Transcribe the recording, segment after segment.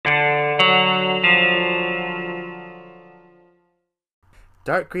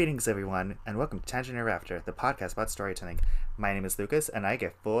Dark greetings, everyone, and welcome to Tangent After, the podcast about storytelling. My name is Lucas, and I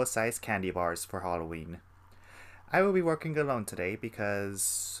get full-size candy bars for Halloween. I will be working alone today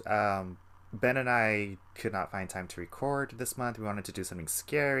because Ben and I could not find time to record this month. We wanted to do something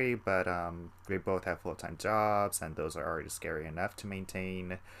scary, but we both have full-time jobs, and those are already scary enough to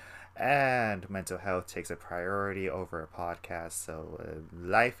maintain. And mental health takes a priority over a podcast, so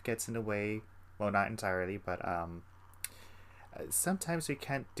life gets in the way. Well, not entirely, but sometimes we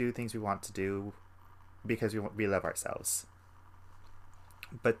can't do things we want to do because we love ourselves.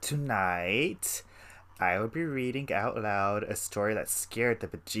 But tonight, I will be reading out loud a story that scared the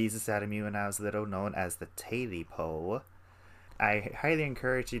bejesus out of me when I was little, known as the Taily Poe. I highly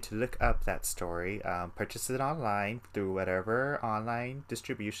encourage you to look up that story, purchase it online through whatever online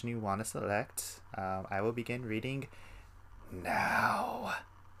distribution you want to select. I will begin reading now.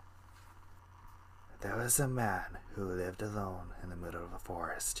 There was a man who lived alone in the middle of a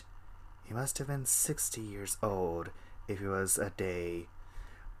forest. He must have been 60 years old if he was a day,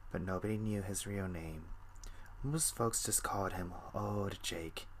 but nobody knew his real name. Most folks just called him Old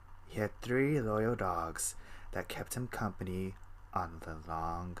Jake. He had 3 loyal dogs that kept him company on the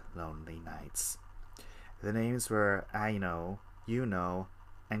long, lonely nights. The names were I Know, You Know,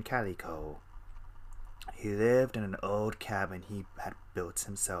 and Calico. He lived in an old cabin he had built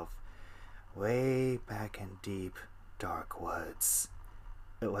himself, way back in deep, dark woods.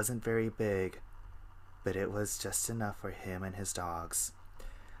 It wasn't very big, but it was just enough for him and his dogs.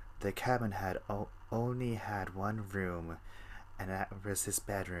 The cabin had only had one room, and that was his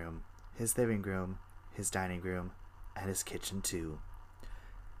bedroom, his living room, his dining room, and his kitchen too.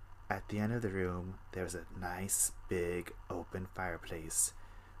 At the end of the room, there was a nice, big, open fireplace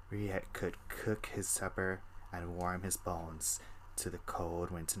where he could cook his supper and warm his bones to the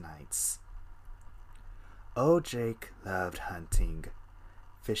cold winter nights. Old Jake loved hunting,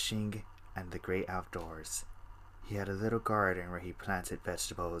 fishing, and the great outdoors. He had a little garden where he planted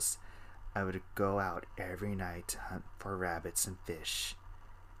vegetables and would go out every night to hunt for rabbits and fish.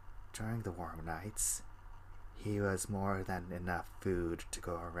 During the warm nights, he was more than enough food to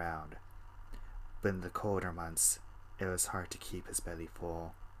go around, but in the colder months, it was hard to keep his belly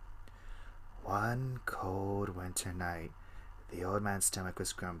full. One cold winter night, the old man's stomach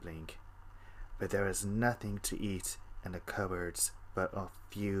was grumbling, but there was nothing to eat in the cupboards but a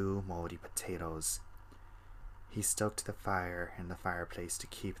few moldy potatoes. He stoked the fire in the fireplace to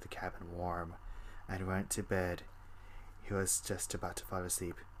keep the cabin warm and went to bed. He was just about to fall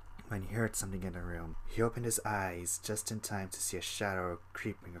asleep when he heard something in the room. He opened his eyes just in time to see a shadow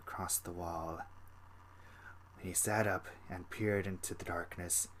creeping across the wall. When he sat up and peered into the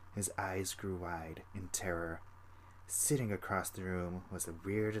darkness, his eyes grew wide in terror. Sitting across the room was the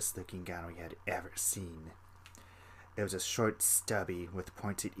weirdest looking gal he had ever seen. It was a short stubby with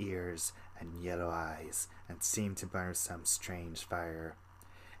pointed ears and yellow eyes and seemed to burn with some strange fire.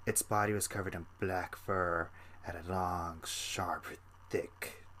 Its body was covered in black fur and a long, sharp,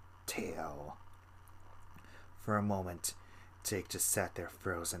 thick tail. For a moment, Jake just sat there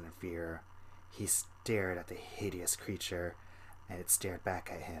frozen in fear. He stared at the hideous creature, and it stared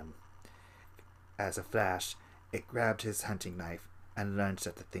back at him. As a flash, it grabbed his hunting knife and lunged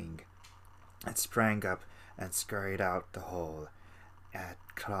at the thing. It sprang up and scurried out the hole it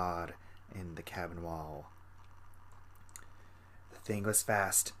clawed in the cabin wall. The thing was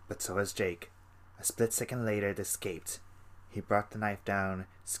fast, but so was Jake. A split second later, it escaped. He brought the knife down,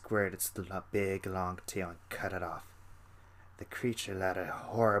 squared its big, long tail, and cut it off. The creature let a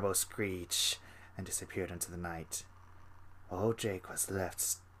horrible screech and disappeared into the night. Old Jake was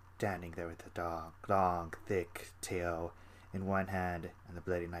left standing there with the long, thick tail in one hand and the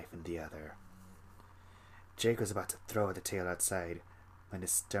bloody knife in the other. Jake was about to throw the tail outside when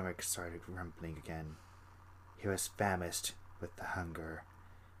his stomach started rumbling again. He was famished with the hunger,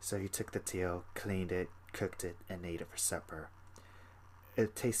 so he took the tail, cleaned it, cooked it, and ate it for supper.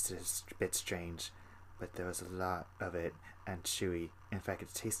 It tasted a bit strange, but there was a lot of it and chewy. In fact, it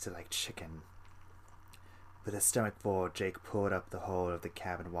tasted like chicken. With his stomach full, Jake pulled up the hole of the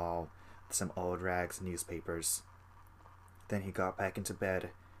cabin wall with some old rags and newspapers. Then he got back into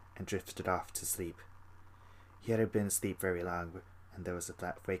bed and drifted off to sleep. He hadn't been asleep very long, and there was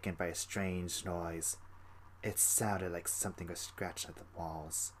wakened by a strange noise. It sounded like something was scratching at the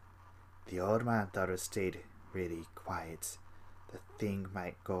walls. The old man thought it stayed really quiet. The thing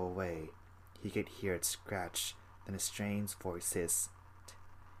might go away. He could hear it scratch, then a strange voice hiss,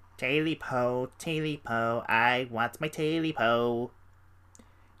 Taily Poe, I want my Taily Poe.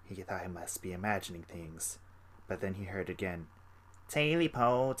 He thought he must be imagining things, but then he heard again, Taily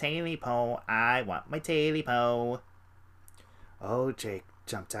Poe, I want my Taily Poe. Old Jake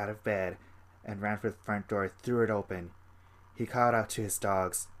jumped out of bed and ran for the front door, threw it open. He called out to his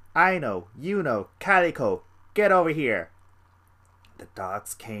dogs, "I know, you know, Calico, get over here!" The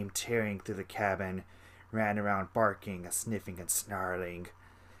dogs came tearing through the cabin, ran around barking and sniffing and snarling.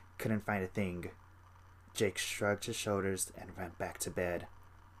 Couldn't find a thing. Jake shrugged his shoulders and went back to bed.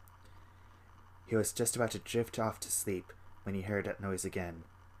 He was just about to drift off to sleep when he heard that noise again.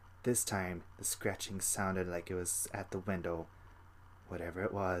 This time, the scratching sounded like it was at the window. Whatever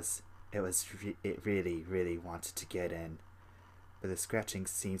it was, it really, really wanted to get in. But the scratching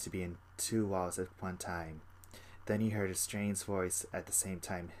seemed to be in two walls at one time. Then he heard a strange voice at the same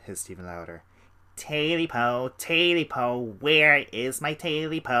time hiss even louder. "Taily-po, where is my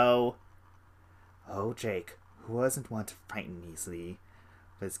Taily-po?" Oh, Jake, who wasn't one to frighten easily,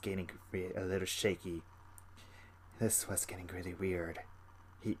 was getting a little shaky. This was getting really weird.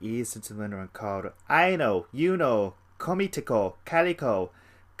 He eased into the window and called, "I know, you know, Komitiko, Calico,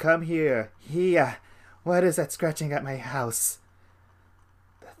 come here, what is that scratching at my house?"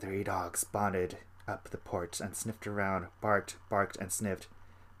 The three dogs bonded up the porch and sniffed around, barked, and sniffed,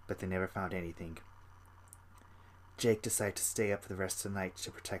 but they never found anything. Jake decided to stay up for the rest of the night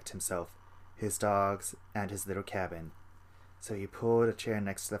to protect himself, his dogs, and his little cabin. So he pulled a chair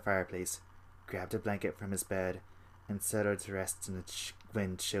next to the fireplace, grabbed a blanket from his bed, and settled to rest in the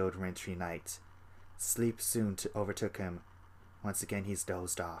wind-chilled wintry night. Sleep soon overtook him. Once again he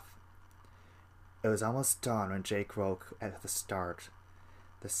dozed off. It was almost dawn when Jake woke at the start.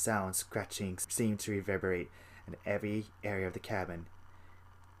 The sound scratching seemed to reverberate in every area of the cabin.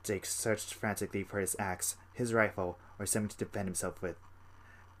 Jake searched frantically for his axe, his rifle, or something to defend himself with.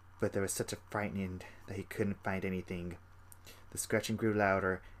 But there was such a frightening that he couldn't find anything. The scratching grew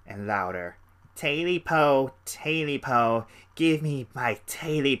louder and louder. "Taily-po, give me my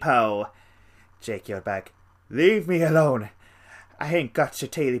Taily-po!" Jake yelled back, "Leave me alone! I ain't got your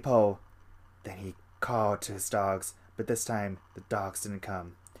Taily-po!" Then he called to his dogs, but this time the dogs didn't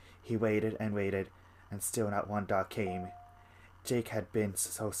come. He waited, and still not one dog came. Jake had been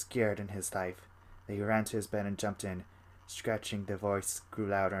so scared in his life that he ran to his bed and jumped in. Scratching, the voice grew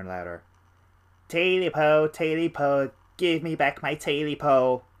louder and louder. "Taily-po, give me back my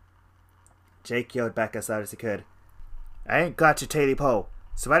Taily-po!" Jake yelled back as loud as he could, "I ain't got your Taily-po,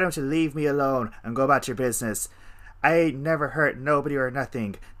 so why don't you leave me alone and go about your business? I ain't never hurt nobody or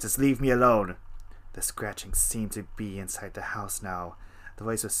nothing, just leave me alone." The scratching seemed to be inside the house now. The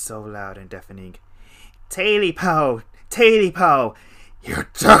voice was so loud and deafening. "Taily-po, you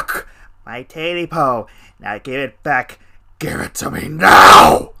took my Taily-po, now give it back, give it to me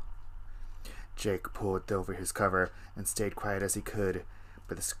now!" Jake pulled over his cover and stayed quiet as he could,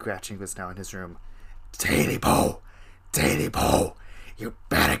 but the scratching was now in his room. Taily-po, you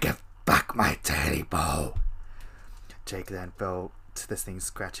better give back my Taily-po." Jake then fell to the thing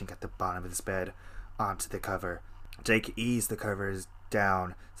scratching at the bottom of his bed, onto the cover. Jake eased the covers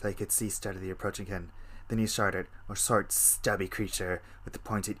down so he could see steadily approaching him. Then he started, a short, stubby creature with the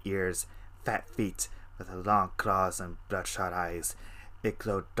pointed ears, fat feet, with long claws and bloodshot eyes. It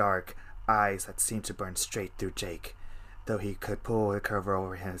glowed dark, eyes that seemed to burn straight through Jake. Though he could pull the cover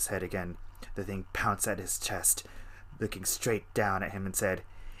over his head again, the thing pounced at his chest, looking straight down at him and said,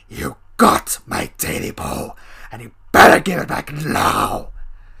 "You got my Taily-po, and you better give it back now!"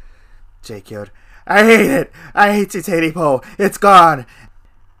 Jake yelled, "I hate it! I hate your Taily-po! It's gone!"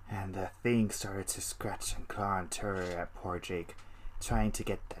 And the thing started to scratch and claw in terror at poor Jake, trying to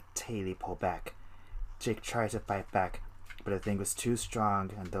get that Taily-po back. Jake tried to fight back, but the thing was too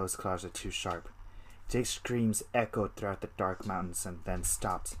strong and those claws were too sharp. Jake's screams echoed throughout the dark mountains and then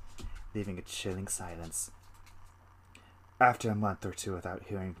stopped, leaving a chilling silence. After a month or two without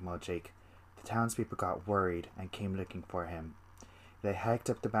hearing from old Jake, the townspeople got worried and came looking for him. They hiked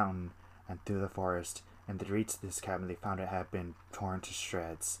up the mountain and through the forest, and to reach this cabin they found it had been torn to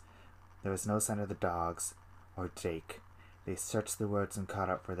shreds. There was no sign of the dogs or Jake. They searched the woods and caught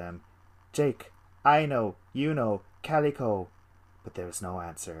up for them. "Jake, I know, you know, Calico!" But there was no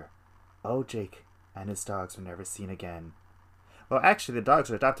answer. Old Jake and his dogs were never seen again. Well, actually, the dogs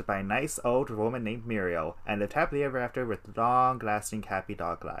were adopted by a nice old woman named Muriel, and lived happily ever after with long-lasting happy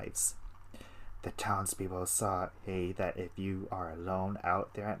dog lives. The townspeople saw that if you are alone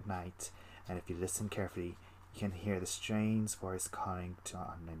out there at night, and if you listen carefully, you can hear the strange voice calling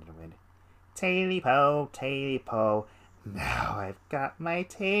on in the wind. "Taily-po, now I've got my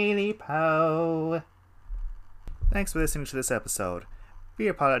Taily-po." Thanks for listening to this episode. We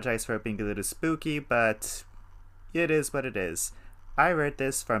apologize for it being a little spooky, but it is what it is. I read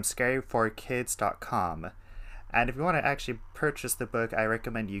this from scaryforkids.com. And if you want to actually purchase the book, I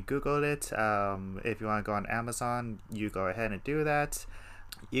recommend you Google it. If you want to go on Amazon, you go ahead and do that.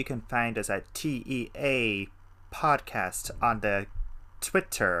 You can find us at TEA Podcast on the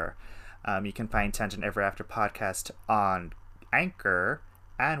Twitter. You can find Tangent Ever After Podcast on Anchor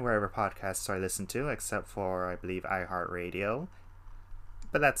and wherever podcasts are listened to, except for, I believe, iHeartRadio.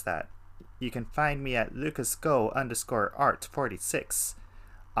 But that's that. You can find me at lucasgo_art46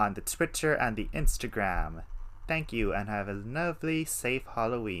 on the Twitter and the Instagram. Thank you, and have a lovely, safe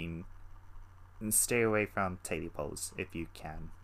Halloween. And stay away from Teddy Pose if you can.